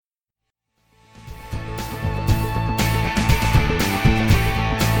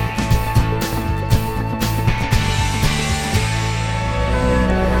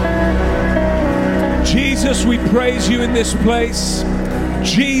Jesus, we praise you in this place.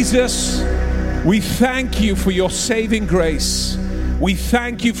 Jesus, we thank you for your saving grace. We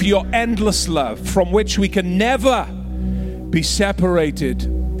thank you for your endless love from which we can never be separated.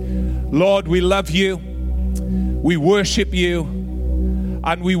 Lord, we love you. We worship you.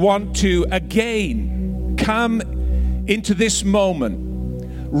 And we want to again come into this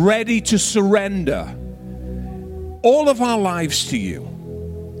moment ready to surrender all of our lives to you.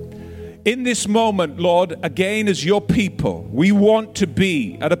 In this moment, Lord, again as your people, we want to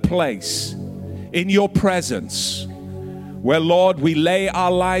be at a place in your presence where, Lord, we lay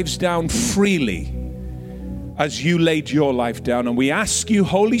our lives down freely as you laid your life down. And we ask you,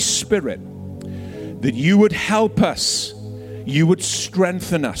 Holy Spirit, that you would help us, you would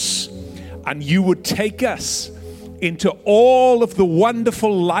strengthen us, and you would take us into all of the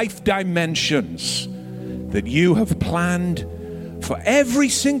wonderful life dimensions that you have planned for every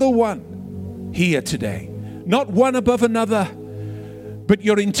single one here today. Not one above another, but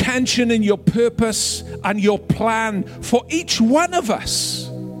your intention and your purpose and your plan for each one of us,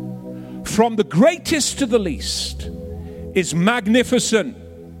 from the greatest to the least, is magnificent,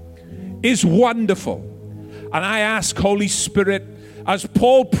 is wonderful. And I ask, Holy Spirit, as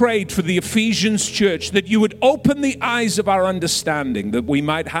Paul prayed for the Ephesians church, that you would open the eyes of our understanding, that we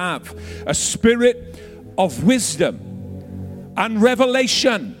might have a spirit of wisdom and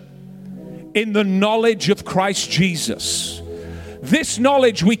revelation in the knowledge of Christ Jesus. This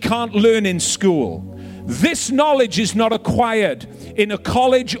knowledge we can't learn in school. This knowledge is not acquired in a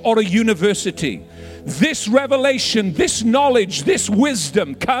college or a university. This revelation, this knowledge, this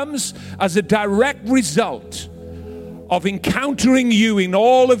wisdom comes as a direct result of encountering you in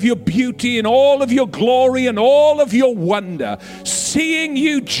all of your beauty and all of your glory and all of your wonder, seeing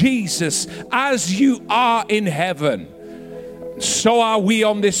you, Jesus, as you are in heaven. So are we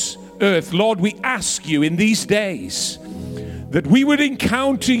on this earth. Lord, we ask you in these days that we would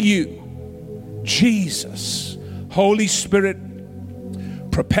encounter you, Jesus. Holy Spirit,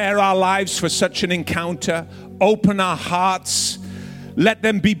 prepare our lives for such an encounter. Open our hearts. Let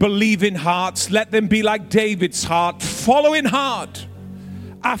them be believing hearts. Let them be like David's heart, following hard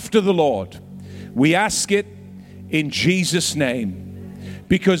after the Lord. We ask it in Jesus' name,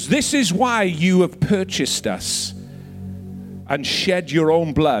 because this is why you have purchased us and shed your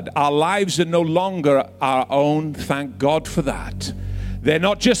own blood. Our lives are no longer our own. Thank God for that. They're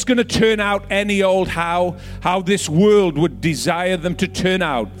not just going to turn out any old how this world would desire them to turn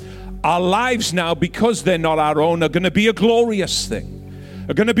out. Our lives now, because they're not our own, are going to be a glorious thing,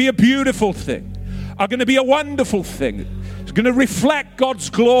 are going to be a beautiful thing, are going to be a wonderful thing. It's going to reflect God's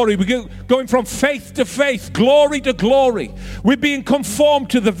glory. We're going from faith to faith, glory to glory. We're being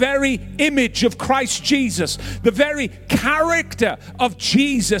conformed to the very image of Christ Jesus. The very character of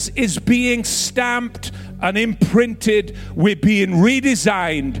Jesus is being stamped and imprinted. We're being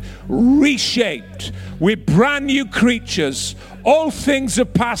redesigned, reshaped. We're brand new creatures. All things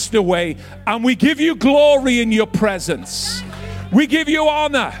have passed away, and we give you glory in your presence. We give you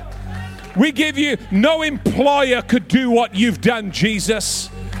honor. We give you, no employer could do what you've done, Jesus.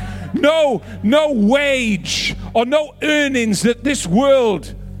 No wage or no earnings that this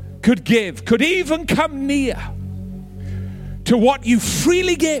world could give could even come near to what you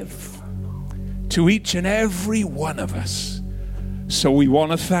freely give to each and every one of us. So we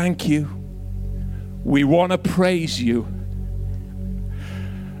want to thank you. We want to praise you.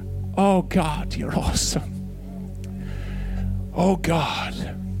 Oh God, you're awesome. Oh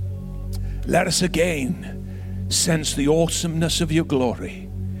God, let us again sense the awesomeness of your glory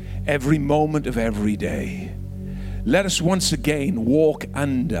every moment of every day. Let us once again walk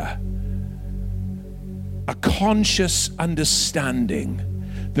under a conscious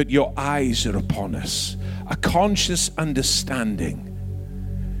understanding that your eyes are upon us, a conscious understanding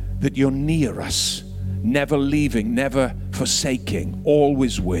that you're near us, never leaving, never forsaking,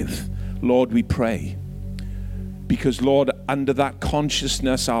 always with. Lord, we pray. Because, Lord, under that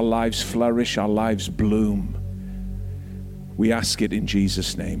consciousness, our lives flourish, our lives bloom. We ask it in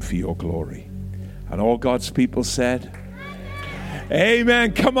Jesus' name for your glory. And all God's people said,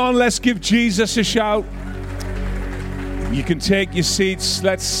 Amen. Come on, let's give Jesus a shout. You can take your seats.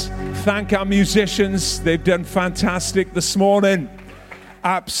 Let's thank our musicians. They've done fantastic this morning.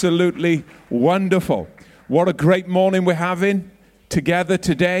 Absolutely wonderful. What a great morning we're having together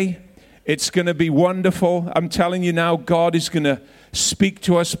today. It's going to be wonderful. I'm telling you now, God is going to speak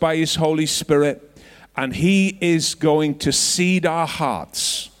to us by his Holy Spirit, and he is going to seed our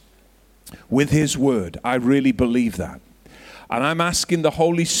hearts with his word. I really believe that. And I'm asking the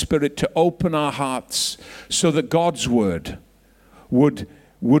Holy Spirit to open our hearts so that God's word would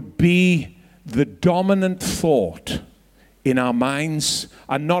be the dominant thought in our minds,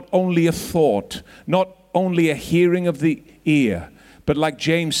 and not only a thought, not only a hearing of the ear, but like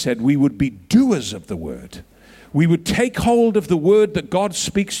James said, we would be doers of the word. We would take hold of the word that God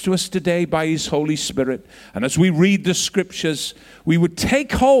speaks to us today by his Holy Spirit. And as we read the scriptures, we would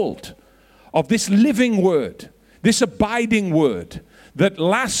take hold of this living word, this abiding word that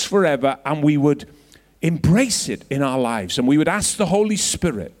lasts forever, and we would embrace it in our lives. And we would ask the Holy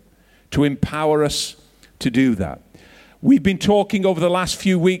Spirit to empower us to do that. We've been talking over the last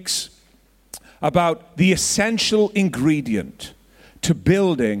few weeks about the essential ingredient to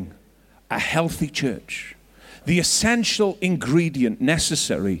building a healthy church. The essential ingredient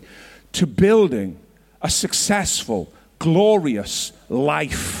necessary to building a successful, glorious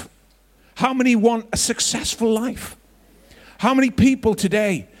life. How many want a successful life? How many people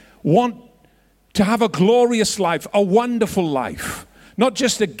today want to have a glorious life, a wonderful life? Not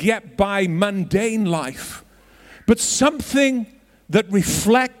just a get-by mundane life, but something that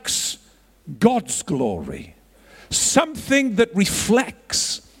reflects God's glory. Something that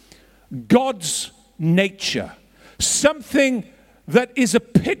reflects God's nature. Something that is a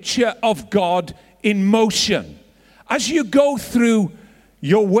picture of God in motion. As you go through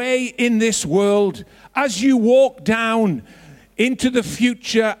your way in this world, as you walk down into the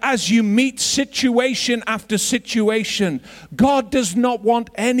future, as you meet situation after situation, God does not want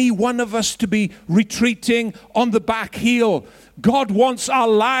any one of us to be retreating on the back heel. God wants our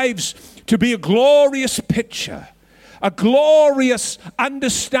lives to be a glorious picture, a glorious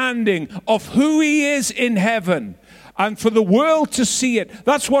understanding of who he is in heaven, and for the world to see it.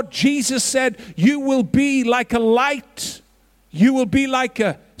 That's what Jesus said. You will be like a light. You will be like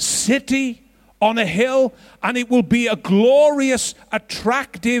a city on a hill, and it will be a glorious,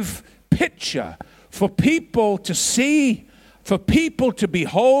 attractive picture for people to see, for people to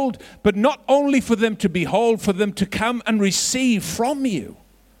behold, but not only for them to behold, for them to come and receive from you.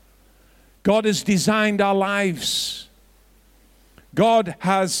 God has designed our lives. God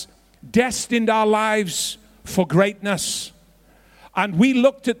has destined our lives for greatness. And we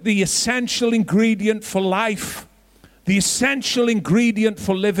looked at the essential ingredient for life, the essential ingredient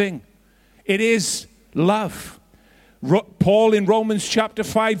for living. It is love. Paul in Romans chapter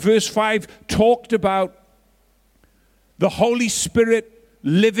 5, verse 5 talked about the Holy Spirit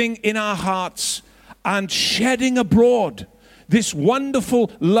living in our hearts and shedding abroad this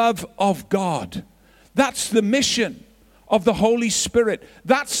wonderful love of God. That's the mission of the Holy Spirit.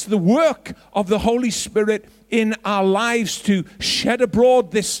 That's the work of the Holy Spirit in our lives, to shed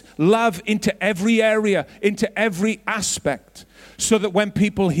abroad this love into every area, into every aspect, so that when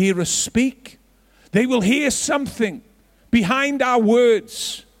people hear us speak, they will hear something behind our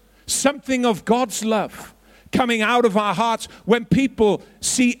words, something of God's love coming out of our hearts. When people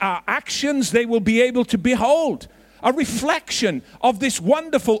see our actions, they will be able to behold a reflection of this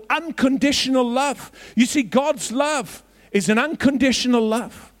wonderful unconditional love. You see, God's love is an unconditional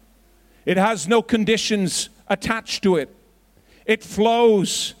love. It has no conditions attached to it. It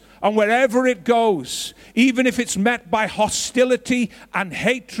flows, and wherever it goes, even if it's met by hostility and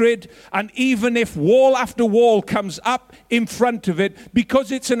hatred, and even if wall after wall comes up in front of it,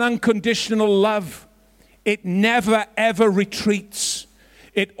 because it's an unconditional love, it never ever retreats.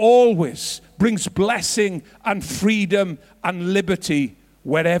 It always brings blessing and freedom and liberty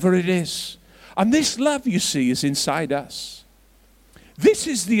wherever it is. And this love, you see, is inside us. This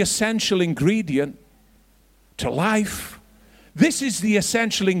is the essential ingredient to life. This is the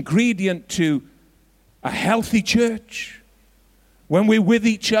essential ingredient to a healthy church. When we're with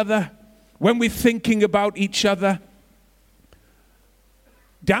each other, when we're thinking about each other,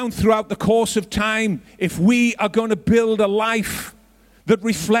 down throughout the course of time, if we are going to build a life that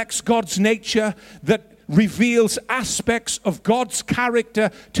reflects God's nature, that reveals aspects of God's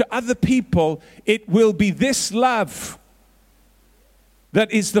character to other people, it will be this love that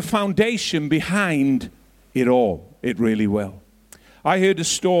is the foundation behind it all. It really will. I read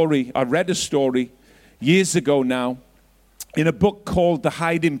a story years ago now in a book called The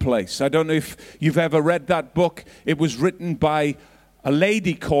Hiding Place. I don't know if you've ever read that book. It was written by a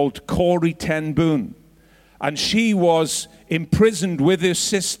lady called Corrie ten Boom. And she was imprisoned with her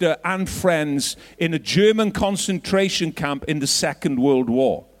sister and friends in a German concentration camp in the Second World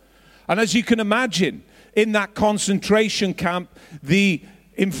War. And as you can imagine, in that concentration camp, the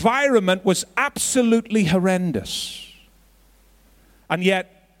environment was absolutely horrendous. And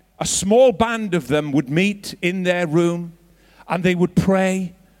yet, a small band of them would meet in their room, and they would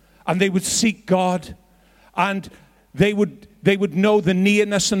pray, and they would seek God, and they would know the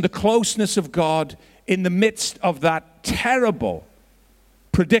nearness and the closeness of God in the midst of that terrible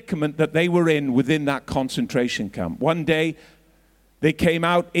predicament that they were in within that concentration camp. One day, they came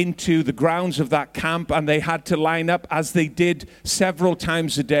out into the grounds of that camp, and they had to line up, as they did several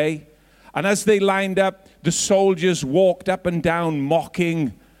times a day. And as they lined up, the soldiers walked up and down,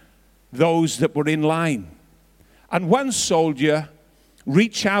 mocking those that were in line. And one soldier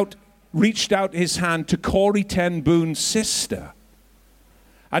reached out his hand to Corrie ten Boom's sister.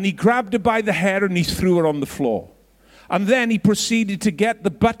 And he grabbed her by the hair and he threw her on the floor. And then he proceeded to get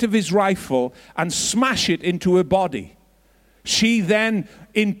the butt of his rifle and smash it into her body. She then,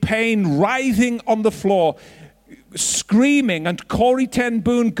 in pain, writhing on the floor, screaming, and Corrie ten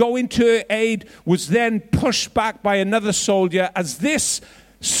Boom, going to her aid, was then pushed back by another soldier as this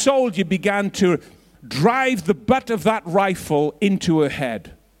soldier began to drive the butt of that rifle into her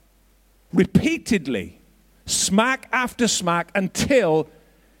head. Repeatedly, smack after smack, until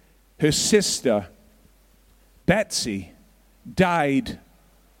her sister, Betsy, died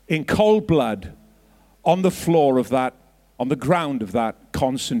in cold blood on the floor of that, on the ground of that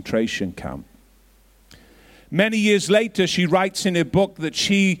concentration camp. Many years later, she writes in her book that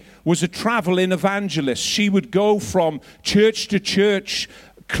she was a traveling evangelist. She would go from church to church.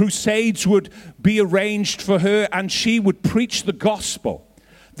 Crusades would be arranged for her, and she would preach the gospel.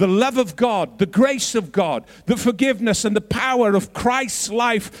 The love of God, the grace of God, the forgiveness and the power of Christ's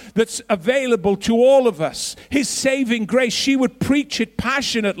life that's available to all of us. His saving grace. She would preach it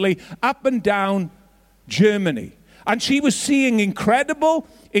passionately up and down Germany. And she was seeing incredible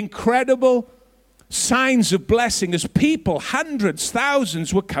signs of blessing as people, hundreds,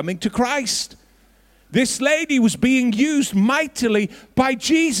 thousands, were coming to Christ. This lady was being used mightily by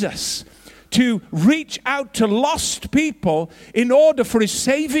Jesus to reach out to lost people in order for his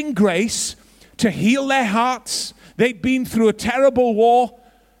saving grace to heal their hearts. They'd been through a terrible war,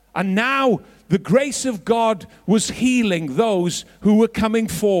 and now the grace of God was healing those who were coming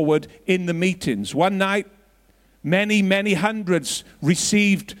forward in the meetings. One night, many hundreds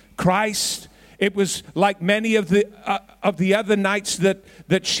received Christ. It was like many of the other nights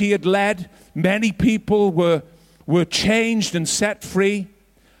that she had led. Many people were changed and set free.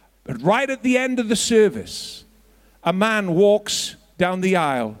 But right at the end of the service, a man walks down the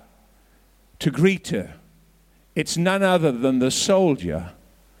aisle to greet her. It's none other than the soldier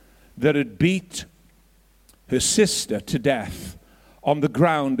that had beat her sister to death on the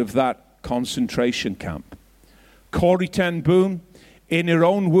ground of that concentration camp. Corrie ten Boom, in her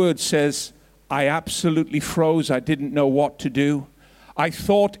own words, says, "I absolutely froze. I didn't know what to do. I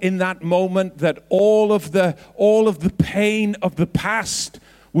thought in that moment that all of the pain of the past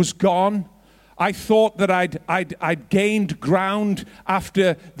was gone. I thought that I'd gained ground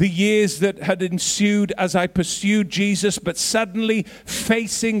after the years that had ensued as I pursued Jesus, but suddenly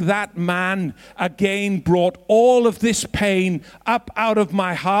facing that man again brought all of this pain up out of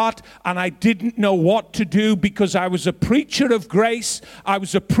my heart, and I didn't know what to do because I was a preacher of grace, I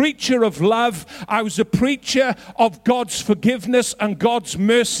was a preacher of love, I was a preacher of God's forgiveness and God's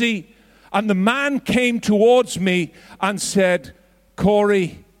mercy." And the man came towards me and said,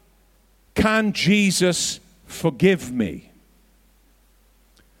 "Corrie, can Jesus forgive me?"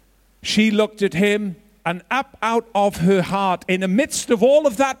 She looked at him, and up out of her heart, in the midst of all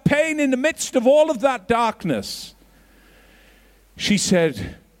of that pain, in the midst of all of that darkness, she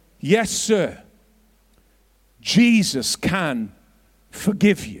said, "Yes, sir, Jesus can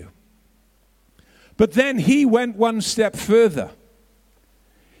forgive you." But then he went one step further.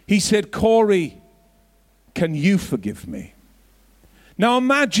 He said, "Corrie, can you forgive me?" Now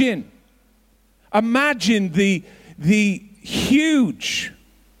imagine the huge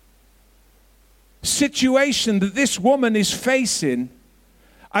situation that this woman is facing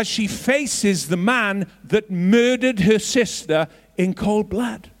as she faces the man that murdered her sister in cold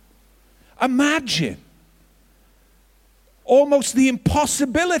blood. Imagine almost the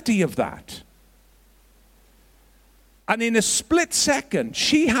impossibility of that. And in a split second,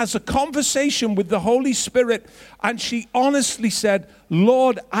 she has a conversation with the Holy Spirit, and she honestly said,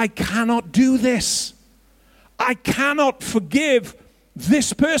 "Lord, I cannot do this. I cannot forgive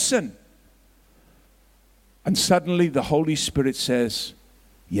this person." And suddenly the Holy Spirit says,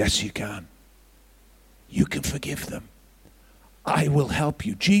 "Yes, you can. You can forgive them. I will help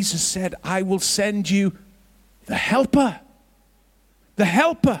you." Jesus said, "I will send you the helper, the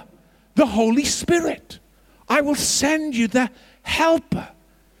Holy Spirit. I will send you the helper."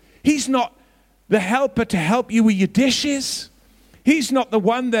 He's not the helper to help you with your dishes. He's not the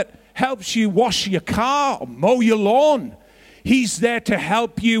one that helps you wash your car or mow your lawn. He's there to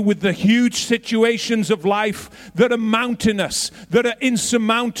help you with the huge situations of life that are mountainous, that are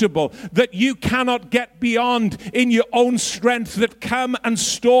insurmountable, that you cannot get beyond in your own strength, that come and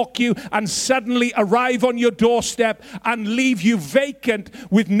stalk you and suddenly arrive on your doorstep and leave you vacant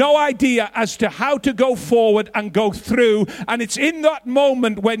with no idea as to how to go forward and go through. And it's in that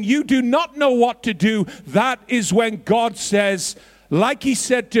moment when you do not know what to do, that is when God says, like he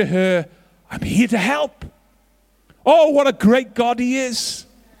said to her, I'm here to help. Oh, what a great God he is.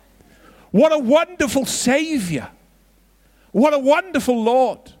 What a wonderful Savior. What a wonderful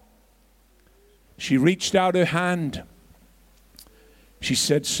Lord. She reached out her hand. She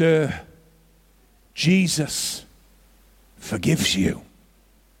said, Sir, Jesus forgives you.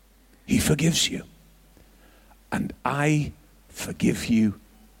 He forgives you. And I forgive you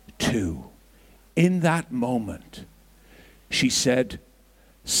too. In that moment, she said,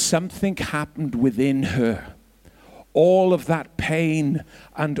 something happened within her. All of that pain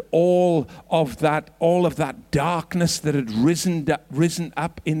and all of that darkness that had risen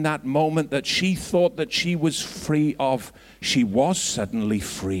up in that moment that she thought that she was free of, she was suddenly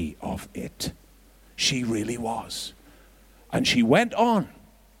free of it. She really was. And she went on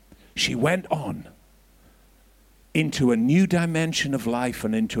into a new dimension of life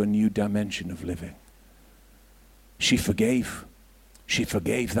and into a new dimension of living. She forgave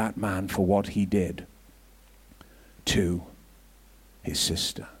that man for what he did to his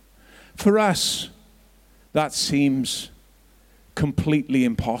sister. For us, that seems completely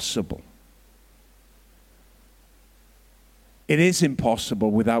impossible. It is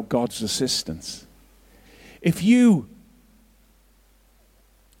impossible without God's assistance. If you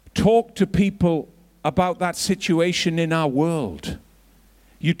talk to people about that situation in our world,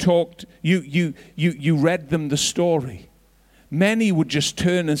 you read them the story, many would just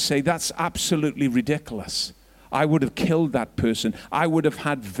turn and say, that's absolutely ridiculous. I would have killed that person. I would have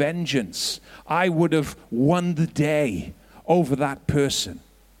had vengeance. I would have won the day over that person.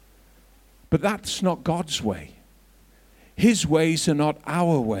 But that's not God's way. His ways are not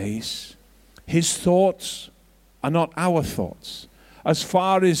our ways. His thoughts are not our thoughts. As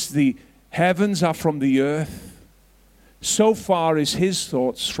far as the heavens are from the earth, so far is his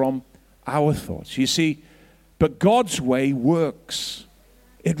thoughts from our thoughts. You see, but God's way works.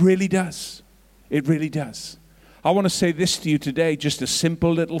 It really does. It really does. I want to say this to you today, just a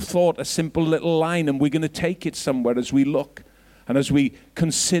simple little thought, a simple little line, and we're going to take it somewhere as we look and as we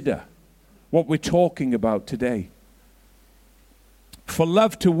consider what we're talking about today. For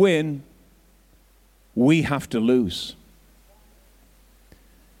love to win, we have to lose.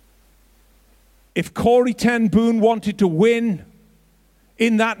 If Corrie ten Boom wanted to win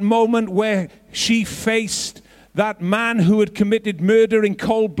in that moment where she faced that man who had committed murder in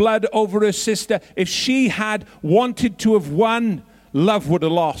cold blood over her sister, if she had wanted to have won, love would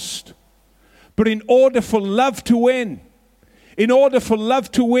have lost. But in order for love to win in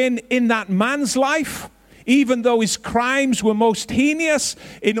that man's life, even though his crimes were most heinous,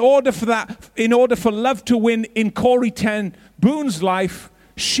 in order for love to win in Corrie ten Boom's life,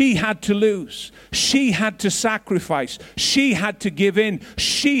 she had to lose. She had to sacrifice. She had to give in.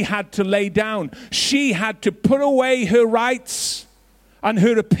 She had to lay down. She had to put away her rights and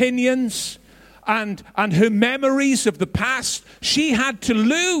her opinions and her memories of the past. She had to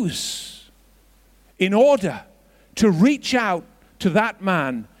lose in order to reach out to that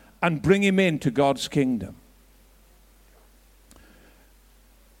man and bring him into God's kingdom.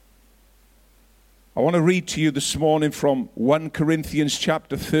 I want to read to you this morning from 1 Corinthians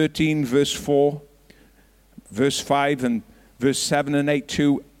chapter 13, verse 4, verse 5, and verse 7 and 8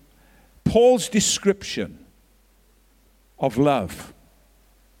 too. Paul's description of love.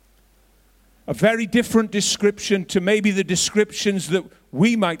 A very different description to maybe the descriptions that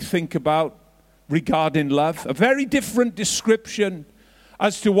we might think about regarding love. A very different description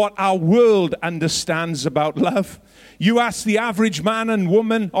as to what our world understands about love. You ask the average man and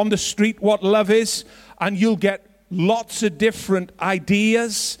woman on the street what love is, and you'll get lots of different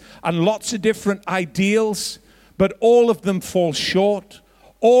ideas and lots of different ideals, but all of them fall short.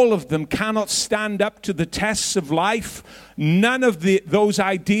 All of them cannot stand up to the tests of life. None of those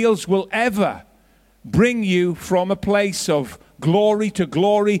ideals will ever bring you from a place of glory to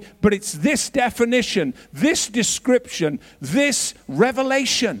glory, but it's this definition, this description, this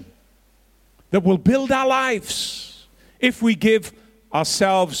revelation that will build our lives if we give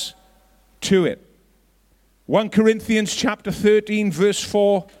ourselves to it. 1 Corinthians chapter 13, verse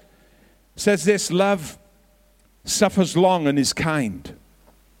 4 says this: love suffers long and is kind.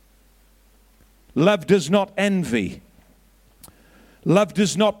 Love does not envy. Love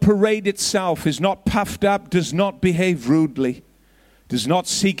does not parade itself, is not puffed up, does not behave rudely, does not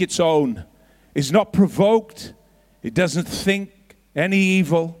seek its own, is not provoked, it doesn't think any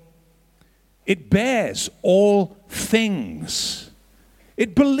evil. It bears all things.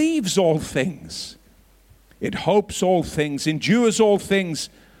 It believes all things. It hopes all things, endures all things.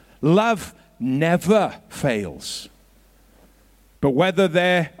 Love never fails. But whether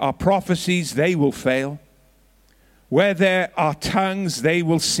there are prophecies, they will fail. Where there are tongues, they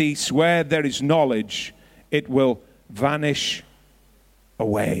will cease. Where there is knowledge, it will vanish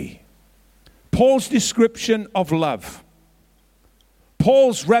away. Paul's description of love,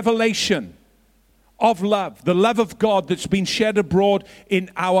 Paul's revelation of love, the love of God that's been shed abroad in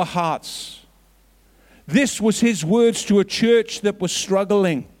our hearts. This was his words to a church that was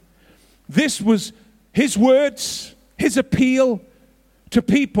struggling. This was his words, his appeal to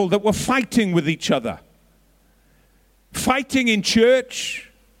people that were fighting with each other. Fighting in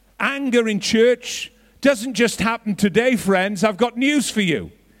church, anger in church, doesn't just happen today, friends. I've got news for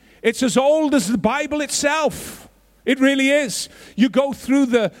you. It's as old as the Bible itself. It really is. You go through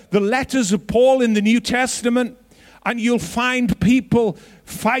the letters of Paul in the New Testament, and you'll find people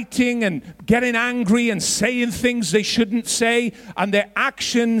fighting and getting angry and saying things they shouldn't say, and their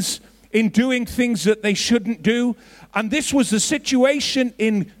actions in doing things that they shouldn't do. And this was the situation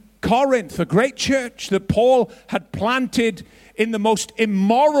in Corinth, a great church that Paul had planted in the most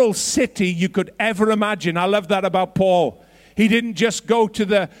immoral city you could ever imagine. I love that about Paul. He didn't just go to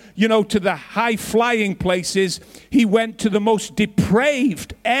the high-flying places. He went to the most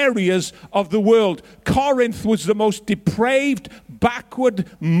depraved areas of the world. Corinth was the most depraved, backward,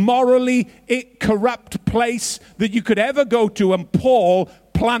 morally corrupt place that you could ever go to, and Paul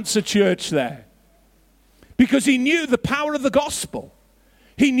plants a church there because he knew the power of the gospel.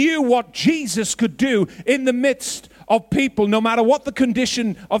 He knew what Jesus could do in the midst of people, no matter what the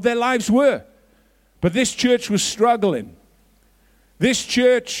condition of their lives were. But this church was struggling. This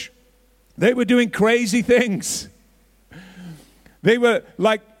church, they were doing crazy things. They were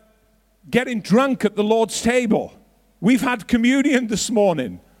like getting drunk at the Lord's table. We've had communion this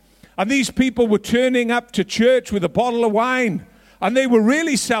morning, and these people were turning up to church with a bottle of wine, and they were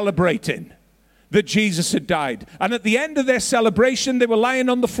really celebrating that Jesus had died. And at the end of their celebration, they were lying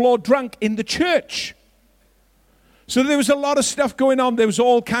on the floor drunk in the church. So there was a lot of stuff going on. There was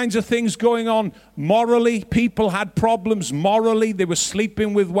all kinds of things going on morally. People had problems morally. They were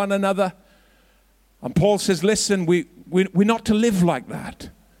sleeping with one another. And Paul says, listen, we're not to live like that.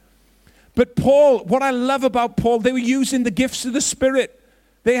 But Paul, what I love about Paul, they were using the gifts of the Spirit.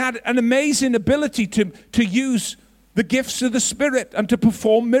 They had an amazing ability to use the gifts of the Spirit and to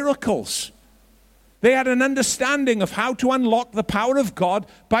perform miracles. They had an understanding of how to unlock the power of God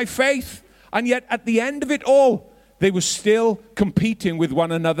by faith. And yet at the end of it all, they were still competing with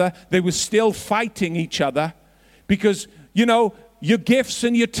one another. They were still fighting each other because, your gifts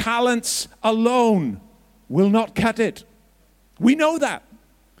and your talents alone will not cut it. We know that.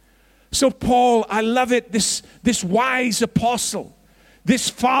 So Paul, I love it, this wise apostle, this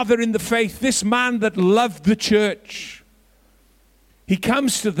father in the faith, this man that loved the church. He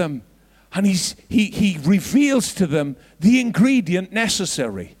comes to them and he reveals to them the ingredient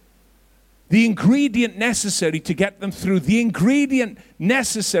necessary. The ingredient necessary to get them through. The ingredient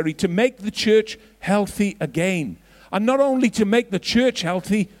necessary to make the church healthy again. And not only to make the church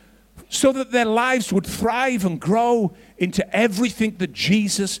healthy, so that their lives would thrive and grow into everything that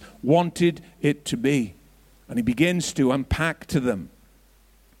Jesus wanted it to be. And he begins to unpack to them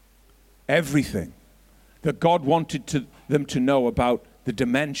everything that God wanted them to know about the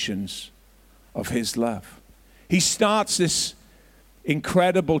dimensions of his love. He starts this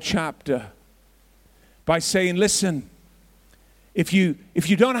incredible chapter by saying, listen, if you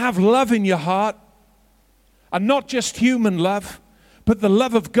don't have love in your heart, and not just human love, but the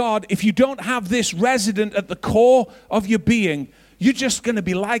love of God, if you don't have this resident at the core of your being, you're just going to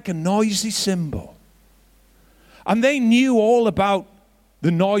be like a noisy cymbal. And they knew all about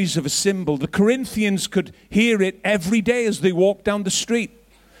the noise of a cymbal. The Corinthians could hear it every day as they walked down the street,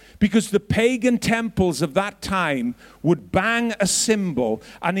 because the pagan temples of that time would bang a cymbal,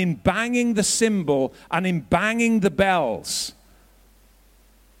 and in banging the cymbal and in banging the bells,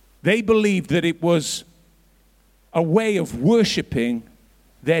 they believed that it was a way of worshiping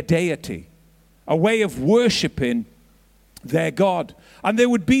their deity, a way of worshiping their God. And there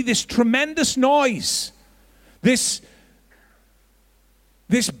would be this tremendous noise, this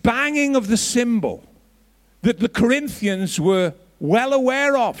banging of the cymbal that the Corinthians were well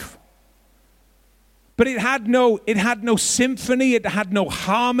aware of. But it had no symphony, it had no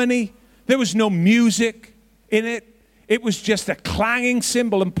harmony, there was no music in it. It was just a clanging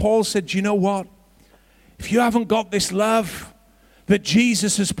cymbal. And Paul said, you know what? If you haven't got this love that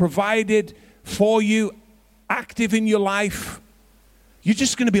Jesus has provided for you, active in your life, you're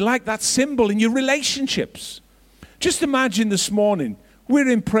just going to be like that cymbal in your relationships. Just imagine this morning, we're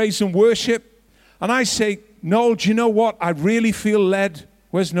in praise and worship, and I say, Noel, do you know what? I really feel led.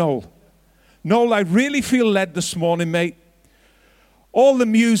 Where's Noel? Noel, I really feel led this morning, mate. All the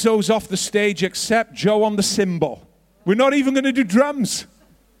musos off the stage except Joe on the cymbal. We're not even going to do drums.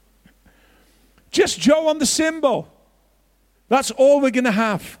 Just Joe on the cymbal. That's all we're going to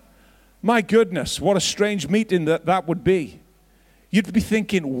have. My goodness, what a strange meeting that would be. You'd be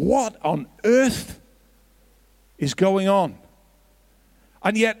thinking, what on earth is going on?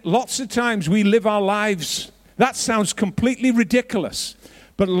 And yet, lots of times we live our lives, that sounds completely ridiculous,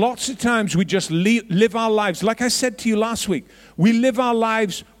 but lots of times we just live our lives, like I said to you last week, we live our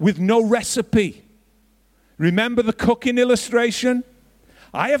lives with no recipe. Remember the cooking illustration?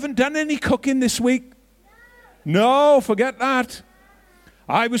 I haven't done any cooking this week. No, forget that.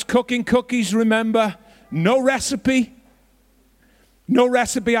 I was cooking cookies, remember? No recipe. No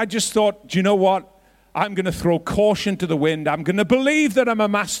recipe. I just thought, do you know what? I'm going to throw caution to the wind. I'm going to believe that I'm a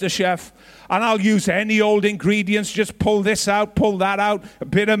master chef, and I'll use any old ingredients. Just pull this out, pull that out, a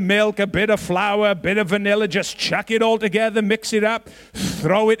bit of milk, a bit of flour, a bit of vanilla. Just chuck it all together, mix it up,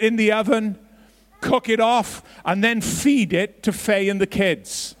 throw it in the oven, cook it off, and then feed it to Faye and the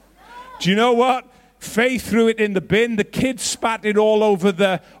kids. Do you know what? Faye threw it in the bin. The kids spat it all over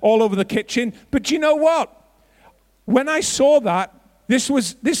the kitchen. But do you know what? When I saw that, this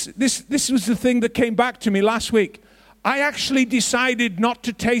was the thing that came back to me last week. I actually decided not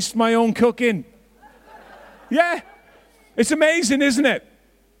to taste my own cooking. Yeah. It's amazing, isn't it?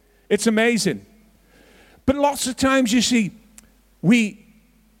 It's amazing. But lots of times, you see, we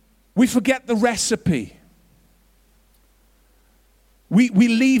forget the recipe. We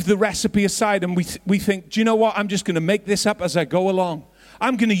leave the recipe aside and we think, do you know what? I'm just going to make this up as I go along.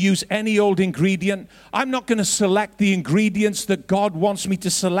 I'm going to use any old ingredient. I'm not going to select the ingredients that God wants me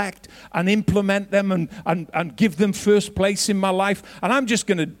to select and implement them and give them first place in my life. And I'm just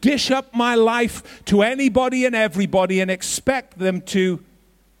going to dish up my life to anybody and everybody and expect them to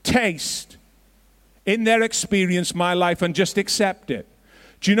taste in their experience my life and just accept it.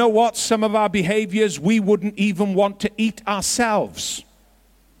 Do you know what? Some of our behaviors we wouldn't even want to eat ourselves.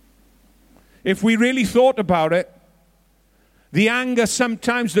 If we really thought about it, the anger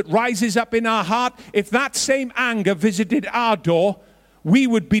sometimes that rises up in our heart, if that same anger visited our door, we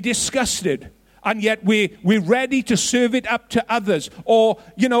would be disgusted. And yet we're ready to serve it up to others. Or,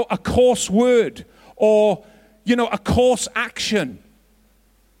 a coarse word. Or, a coarse action.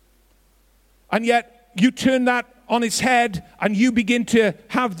 And yet you turn that on its head and you begin to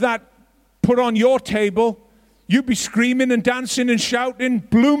have that put on your table. You'd be screaming and dancing and shouting,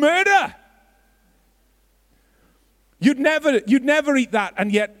 blue murder. You'd never eat that,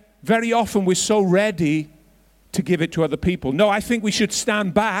 and yet very often we're so ready to give it to other people. No, I think we should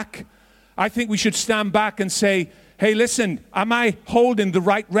stand back. I think we should stand back and say, hey, listen, am I holding the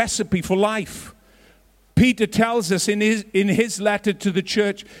right recipe for life? Peter tells us in his letter to the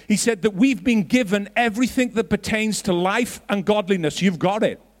church, he said that we've been given everything that pertains to life and godliness. You've got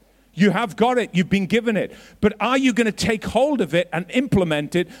it. You have got it. You've been given it. But are you going to take hold of it and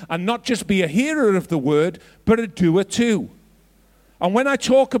implement it and not just be a hearer of the word, but a doer too? And when I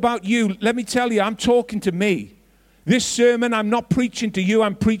talk about you, let me tell you, I'm talking to me. This sermon, I'm not preaching to you.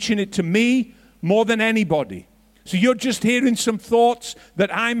 I'm preaching it to me more than anybody. So you're just hearing some thoughts that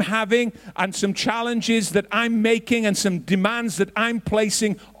I'm having and some challenges that I'm making and some demands that I'm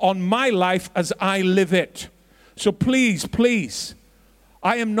placing on my life as I live it. So please, please,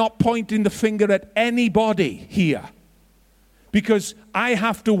 I am not pointing the finger at anybody here because I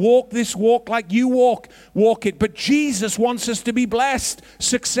have to walk this walk like you walk it. But Jesus wants us to be blessed,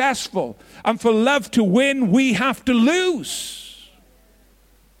 successful. And for love to win, we have to lose.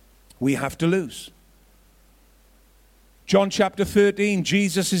 We have to lose. John chapter 13,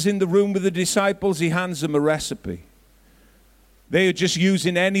 Jesus is in the room with the disciples. He hands them a recipe. They are just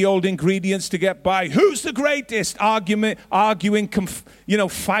using any old ingredients to get by. Who's the greatest? Arguing,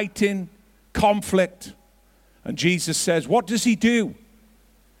 fighting, conflict. And Jesus says, what does he do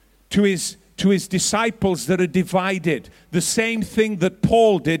to his disciples that are divided? The same thing that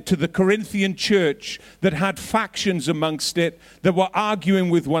Paul did to the Corinthian church that had factions amongst it, that were arguing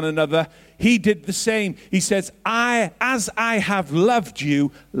with one another. He did the same. He says, as I have loved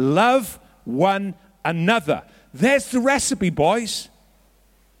you, love one another. There's the recipe, boys.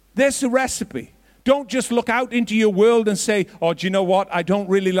 There's the recipe. Don't just look out into your world and say, oh, do you know what? I don't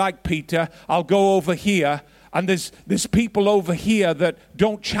really like Peter. I'll go over here And there's people over here that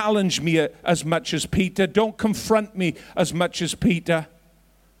don't challenge me as much as Peter, don't confront me as much as Peter.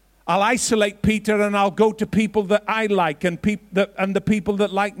 I'll isolate Peter and I'll go to people that I like and the people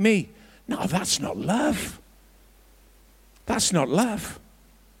that like me. No, that's not love. That's not love.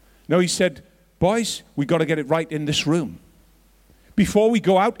 No, he said, boys, we've got to get it right in this room. Before we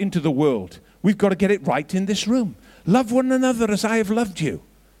go out into the world, we've got to get it right in this room. Love one another as I have loved you.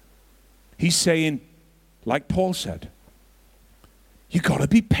 He's saying, like Paul said, you've got to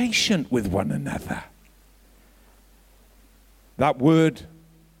be patient with one another. That word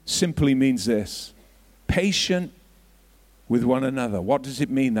simply means this: patient with one another. What does it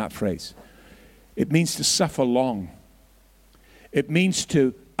mean, that phrase? It means to suffer long. It means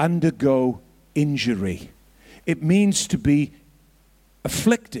to undergo injury. It means to be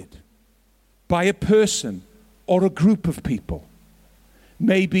afflicted by a person or a group of people.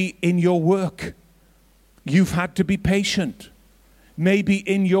 Maybe in your work, you've had to be patient. Maybe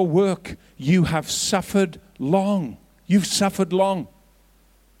in your work, you have suffered long. You've suffered long.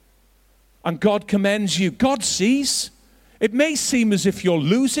 And God commends you. God sees. It may seem as if you're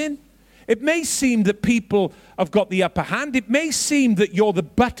losing. It may seem that people have got the upper hand. It may seem that you're the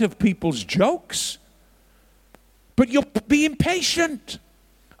butt of people's jokes. But you're being patient.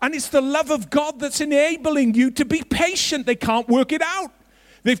 And it's the love of God that's enabling you to be patient. They can't work it out.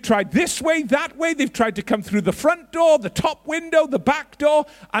 They've tried this way, that way. They've tried to come through the front door, the top window, the back door,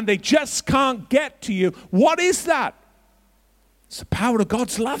 and they just can't get to you. What is that? It's the power of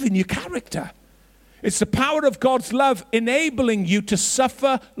God's love in your character. It's the power of God's love enabling you to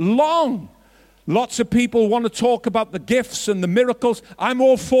suffer long. Lots of people want to talk about the gifts and the miracles. I'm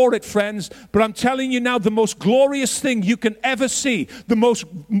all for it, friends. But I'm telling you now, the most glorious thing you can ever see, the most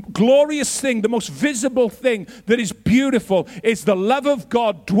glorious thing, the most visible thing that is beautiful is the love of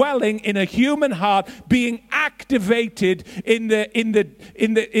God dwelling in a human heart, being activated in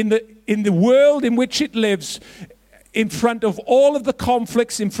the world in which it lives, in front of all of the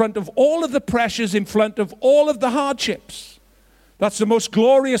conflicts, in front of all of the pressures, in front of all of the hardships. That's the most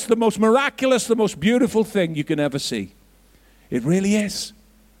glorious, the most miraculous, the most beautiful thing you can ever see. It really is.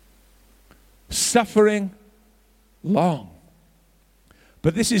 Suffering long.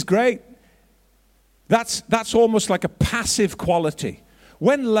 But this is great. That's almost like a passive quality.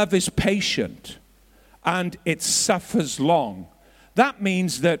 When love is patient and it suffers long, that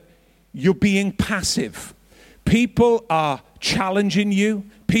means that you're being passive. People are challenging you.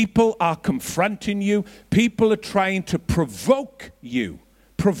 People are confronting you. People are trying to provoke you,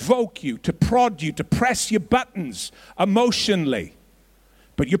 to prod you, to press your buttons emotionally.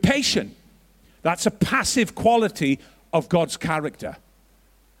 But you're patient. That's a passive quality of God's character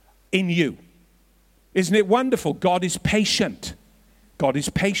in you. Isn't it wonderful? God is patient. God is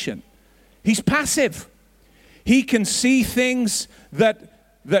patient. He's passive. He can see things that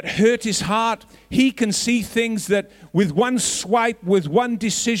hurt his heart. He can see things that with one swipe, with one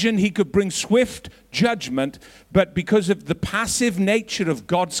decision, he could bring swift judgment. But because of the passive nature of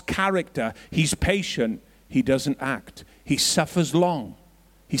God's character, he's patient. He doesn't act. He suffers long.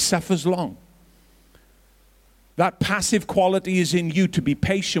 He suffers long. That passive quality is in you, to be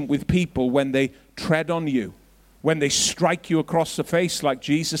patient with people when they tread on you, when they strike you across the face, like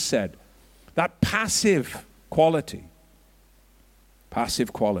Jesus said. That passive quality.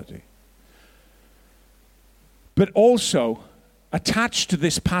 Passive quality. But also, attached to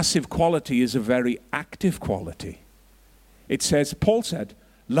this passive quality is a very active quality. It says, Paul said,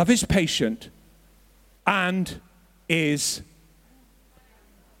 love is patient and is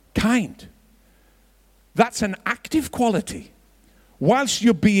kind. That's an active quality. Whilst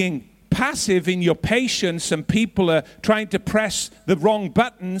you're being passive in your patience and people are trying to press the wrong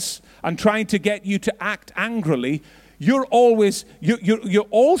buttons and trying to get you to act angrily, you're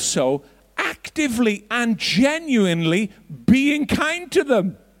also actively and genuinely being kind to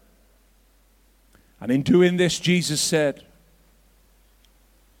them. And in doing this, Jesus said,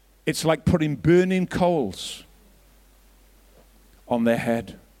 it's like putting burning coals on their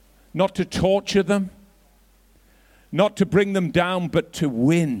head. Not to torture them, not to bring them down, but to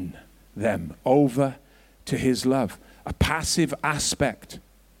win them over to his love. A passive aspect.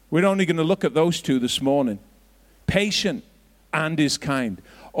 We're only going to look at those two this morning. Patient and is kind.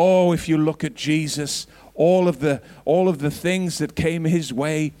 Oh, if you look at Jesus, all of the things that came his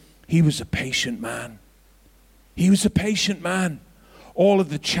way, he was a patient man. He was a patient man. All of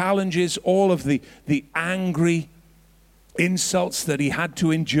the challenges, all of the angry insults that he had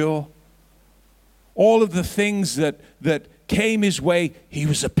to endure, all of the things that came his way, he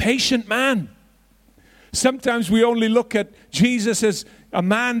was a patient man. Sometimes we only look at Jesus as a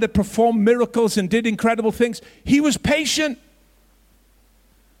man that performed miracles and did incredible things. He was patient.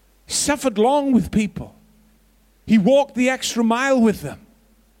 He suffered long with people. He walked the extra mile with them.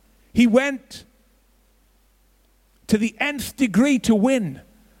 He went to the nth degree to win.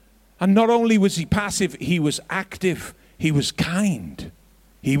 And not only was he passive, he was active. He was kind.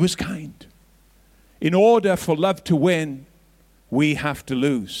 He was kind. In order for love to win, we have to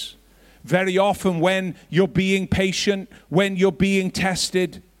lose. Very often when you're being patient, when you're being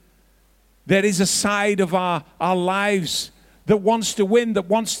tested, there is a side of our lives that wants to win, that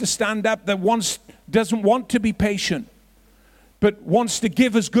wants to stand up, that doesn't want to be patient, but wants to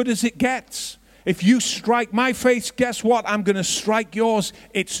give as good as it gets. If you strike my face, guess what? I'm going to strike yours.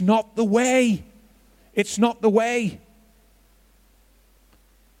 It's not the way. It's not the way.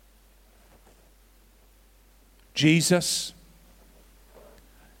 Jesus,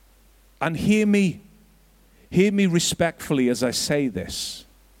 and hear me respectfully as I say this.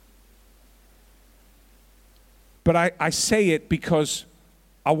 But I say it because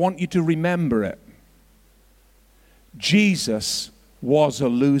I want you to remember it. Jesus was a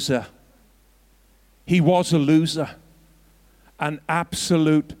loser. He was a loser. An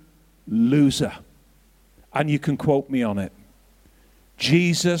absolute loser. And you can quote me on it.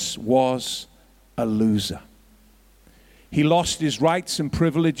 Jesus was a loser. He lost his rights and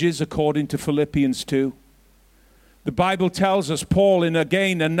privileges according to Philippians 2. The Bible tells us, Paul, in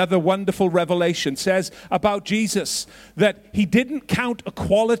again another wonderful revelation, says about Jesus that he didn't count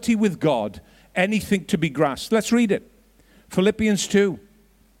equality with God anything to be grasped. Let's read it. Philippians 2.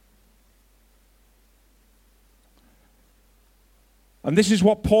 And this is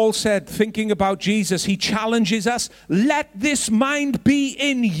what Paul said, thinking about Jesus. He challenges us, let this mind be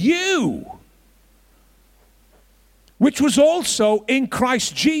in you, which was also in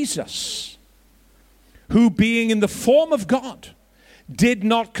Christ Jesus, who being in the form of God, did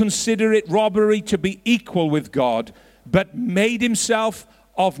not consider it robbery to be equal with God, but made himself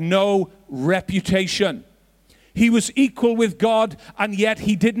of no reputation. He was equal with God, and yet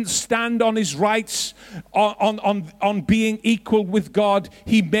he didn't stand on his rights, on being equal with God.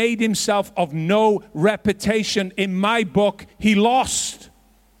 He made himself of no reputation. In my book, he lost.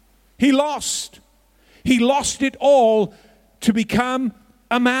 He lost. He lost it all to become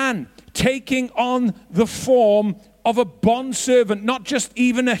a man, taking on the form of a bondservant, not just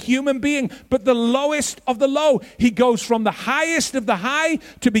even a human being, but the lowest of the low. He goes from the highest of the high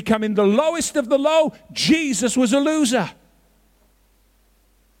to becoming the lowest of the low. Jesus was a loser.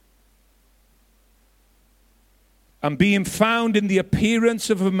 And being found in the appearance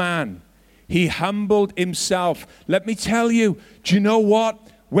of a man, he humbled himself. Let me tell you, do you know what?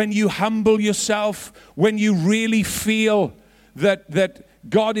 When you humble yourself, when you really feel that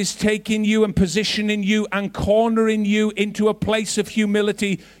God is taking you and positioning you and cornering you into a place of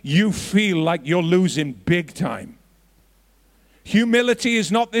humility, you feel like you're losing big time. Humility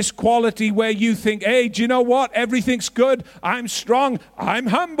is not this quality where you think, hey, do you know what? Everything's good. I'm strong. I'm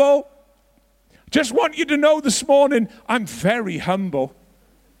humble. Just want you to know this morning, I'm very humble.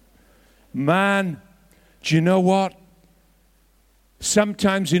 Man, do you know what?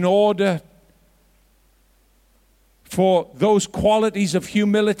 Sometimes in order for those qualities of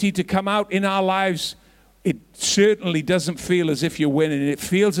humility to come out in our lives, it certainly doesn't feel as if you're winning. It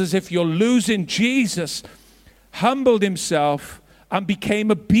feels as if you're losing. Jesus humbled himself and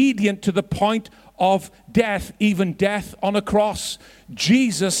became obedient to the point of death, even death on a cross.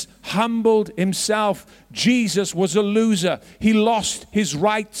 Jesus humbled himself. Jesus was a loser. He lost his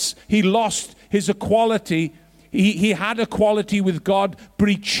rights. He lost his equality. He had equality with God, but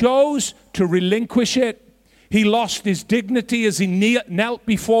he chose to relinquish it. He lost his dignity as he knelt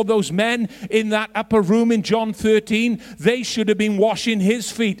before those men in that upper room in John 13. They should have been washing his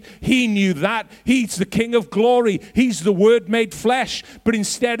feet. He knew that. He's the King of glory. He's the Word made flesh. But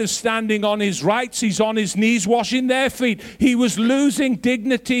instead of standing on his rights, he's on his knees washing their feet. He was losing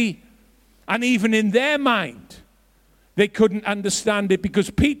dignity. And even in their mind, they couldn't understand it, because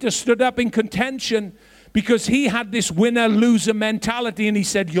Peter stood up in contention because he had this winner-loser mentality, and he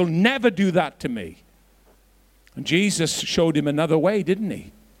said, you'll never do that to me. And Jesus showed him another way, didn't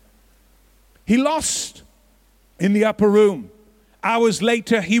he? He lost in the upper room. Hours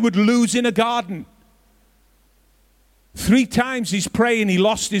later, he would lose in a garden. 3 times he's praying. He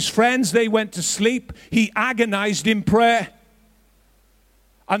lost his friends. They went to sleep. He agonized in prayer.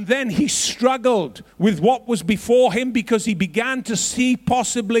 And then he struggled with what was before him because he began to see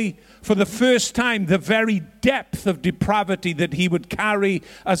possibly for the first time the very depth of depravity that he would carry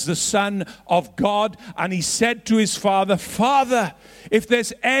as the Son of God. And he said to his father, Father, if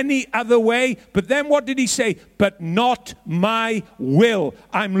there's any other way. But then what did he say? But not my will.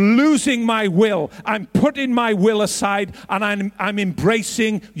 I'm losing my will. I'm putting my will aside and I'm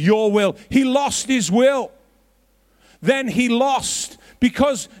embracing your will. He lost his will. Then he lost.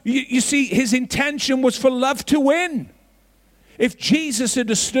 Because, you see, his intention was for love to win. If Jesus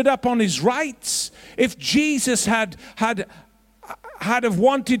had stood up on his rights, if Jesus had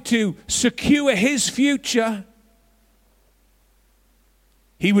wanted to secure his future,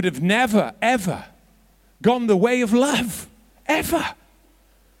 he would have never, ever gone the way of love. Ever.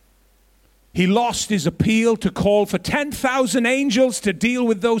 He lost his appeal to call for 10,000 angels to deal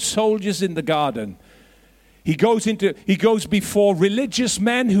with those soldiers in the garden. He goes before religious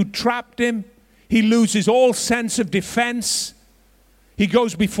men who trapped him. He loses all sense of defense. He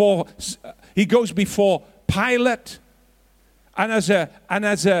goes before Pilate. And as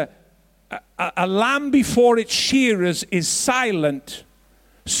a lamb before its shearers is silent,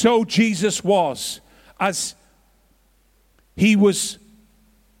 so Jesus was as he was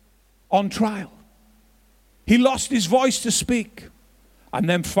on trial. He lost his voice to speak. And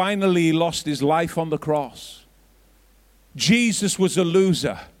then finally, he lost his life on the cross. Jesus was a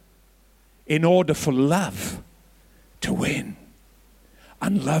loser in order for love to win.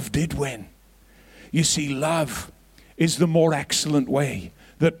 And love did win. You see, love is the more excellent way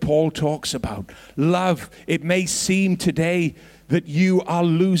that Paul talks about. Love, it may seem today that you are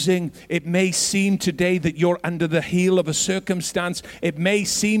losing. It may seem today that you're under the heel of a circumstance. It may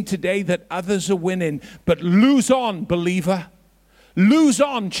seem today that others are winning. But lose on, believer. Lose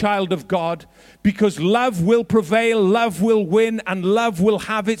on, child of God, because love will prevail, love will win, and love will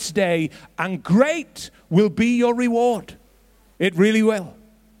have its day, and great will be your reward. It really will.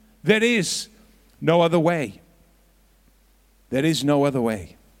 There is no other way. There is no other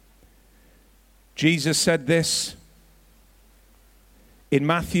way. Jesus said this in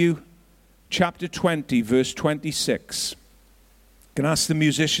Matthew chapter 20, verse 26. Can I ask the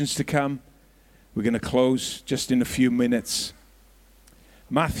musicians to come? We're going to close just in a few minutes.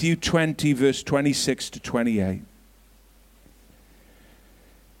 Matthew 20, verse 26 to 28.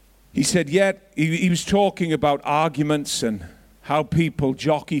 He said, yet, he was talking about arguments and how people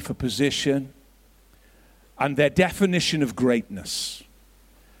jockey for position and their definition of greatness.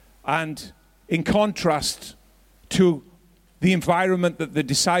 And in contrast to the environment that the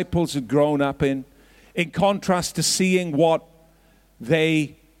disciples had grown up in contrast to seeing what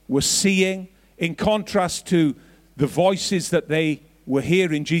they were seeing, in contrast to the voices that they were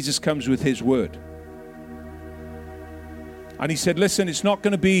hearing, Jesus comes with his word. And he said, listen, it's not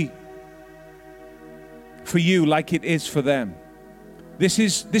going to be for you like it is for them. This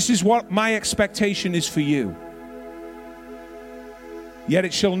is what my expectation is for you. Yet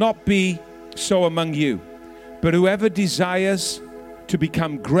it shall not be so among you. But whoever desires to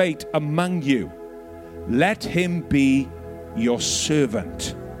become great among you, let him be your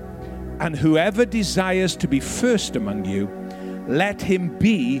servant. And whoever desires to be first among you, let him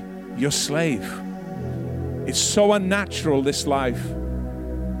be your slave. It's so unnatural, this life.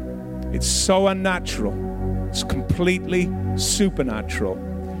 It's so unnatural. It's completely supernatural.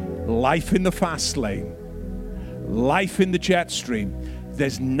 Life in the fast lane. Life in the jet stream.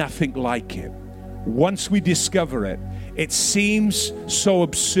 There's nothing like it. Once we discover it, it seems so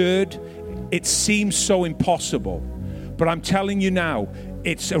absurd. It seems so impossible. But I'm telling you now,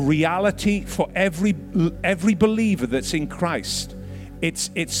 it's a reality for every believer that's in Christ.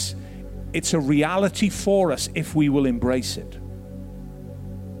 It's a reality for us if we will embrace it.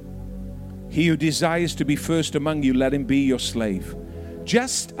 He who desires to be first among you, let him be your slave.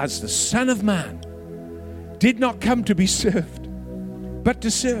 Just as the Son of Man did not come to be served, but to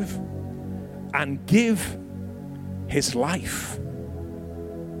serve and give his life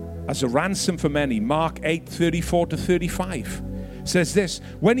as a ransom for many. Mark 8:34-35 says this: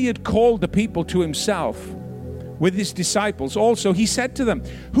 when he had called the people to himself with his disciples also, he said to them,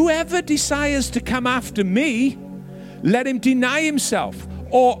 whoever desires to come after me, let him deny himself.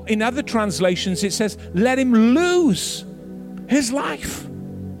 Or in other translations it says, let him lose his life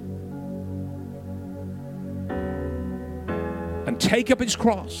and take up his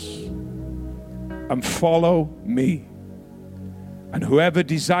cross and follow me. And whoever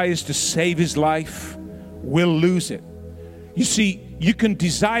desires to save his life will lose it. You see, you can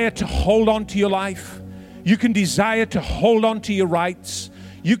desire to hold on to your life. You can desire to hold on to your rights.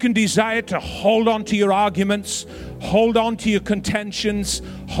 You can desire to hold on to your arguments, hold on to your contentions,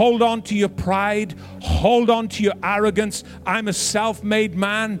 hold on to your pride, hold on to your arrogance. I'm a self-made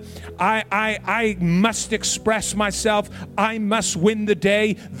man. I must express myself. I must win the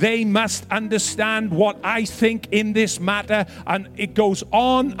day. They must understand what I think in this matter. And it goes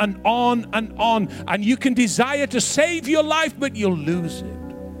on and on and on. And you can desire to save your life, but you'll lose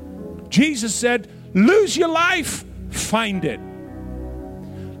it. Jesus said, lose your life, find it.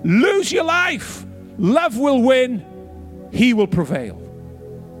 Lose your life. Love will win. He will prevail.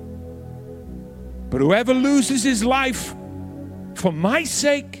 But whoever loses his life for my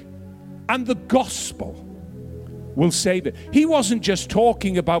sake and the gospel will save it. He wasn't just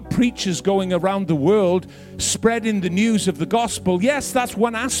talking about preachers going around the world spreading the news of the gospel. Yes, that's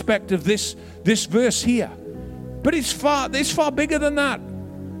one aspect of this verse here. But it's far bigger than that.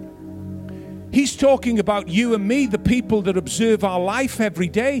 He's talking about you and me, the people that observe our life every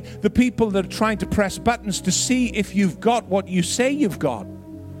day, the people that are trying to press buttons to see if you've got what you say you've got.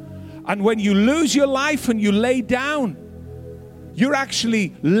 And when you lose your life and you lay down, you're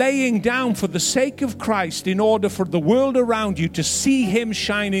actually laying down for the sake of Christ in order for the world around you to see him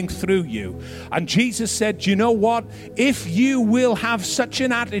shining through you. And Jesus said, you know what? If you will have such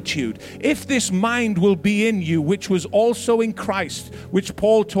an attitude, if this mind will be in you, which was also in Christ, which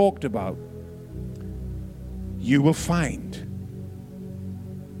Paul talked about, you will find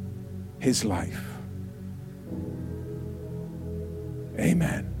his life.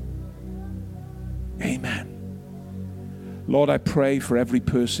 Amen. Amen. Lord, I pray for every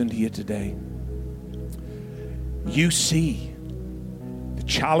person here today. You see the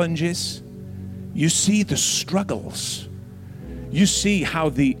challenges. You see the struggles. You see how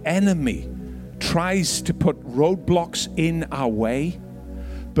the enemy tries to put roadblocks in our way.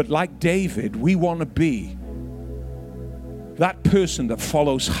 But like David, we want to be that person that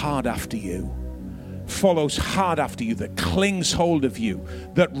follows hard after you, that clings hold of you,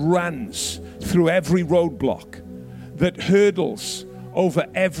 that runs through every roadblock, that hurdles over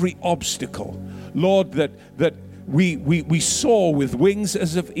every obstacle. Lord, that we soar with wings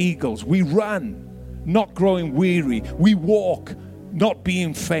as of eagles. We run, not growing weary. We walk, not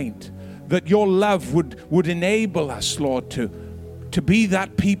being faint. That your love would enable us, Lord, to be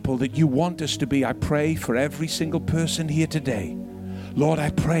that people that you want us to be. I pray for every single person here today. Lord, I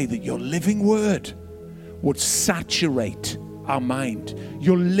pray that your living word would saturate our mind.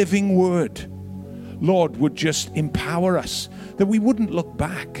 Your living word, Lord, would just empower us, that we wouldn't look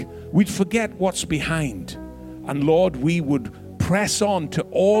back. We'd forget what's behind. And Lord, we would press on to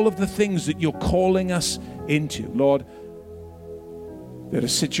all of the things that you're calling us into. Lord, there are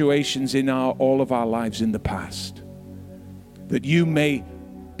situations in all of our lives in the past that you may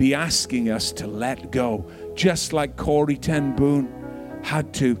be asking us to let go, just like Corrie ten Boom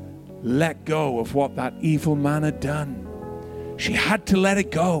had to let go of what that evil man had done. She had to let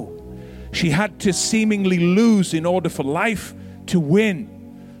it go. She had to seemingly lose in order for life to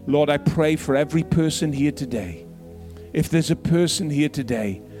win. Lord, I pray for every person here today. If there's a person here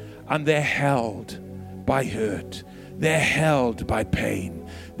today and they're held by hurt, they're held by pain,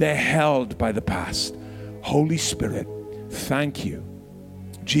 they're held by the past, Holy Spirit, thank you.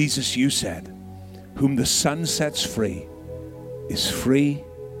 Jesus, you said, whom the Son sets free is free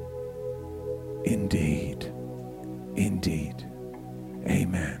indeed. Indeed.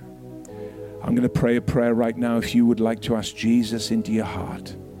 Amen. I'm going to pray a prayer right now. If you would like to ask Jesus into your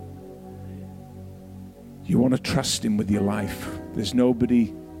heart, you want to trust him with your life. There's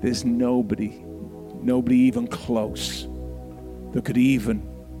nobody even close that could even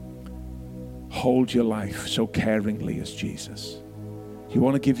hold your life so caringly as Jesus. You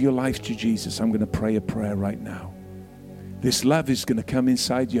want to give your life to Jesus? I'm going to pray a prayer right now. This love is going to come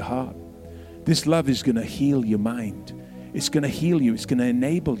inside your heart. This love is going to heal your mind. It's going to heal you. It's going to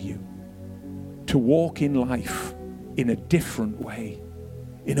enable you to walk in life in a different way,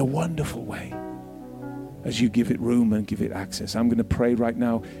 in a wonderful way, as you give it room and give it access. I'm going to pray right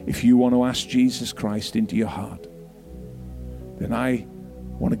now. If you want to ask Jesus Christ into your heart, then I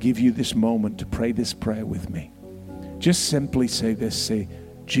want to give you this moment to pray this prayer with me. Just simply say this. Say,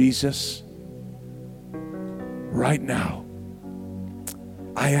 Jesus, right now,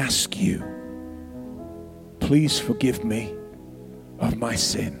 I ask you, please forgive me of my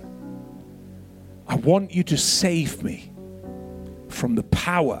sin. I want you to save me from the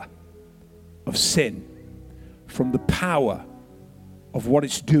power of sin, from the power of what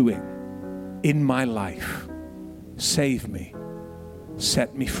it's doing in my life. Save me.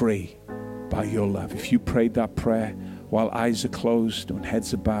 Set me free by your love. If you prayed that prayer while eyes are closed and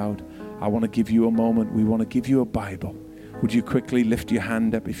heads are bowed, I want to give you a moment. We want to give you a Bible. Would you quickly lift your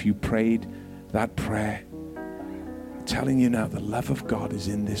hand up if you prayed that prayer? I'm telling you now, the love of God is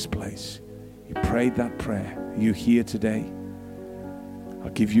in this place. You prayed that prayer. Are you here today? I'll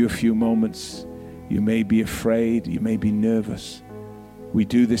give you a few moments. You may be afraid. You may be nervous. We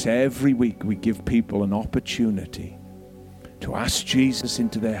do this every week. We give people an opportunity to ask Jesus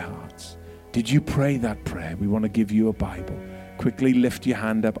into their hearts. Did you pray that prayer? We want to give you a Bible. Quickly lift your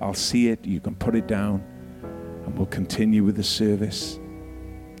hand up. I'll see it. You can put it down. And we'll continue with the service.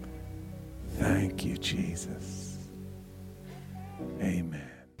 Thank you, Jesus. Amen.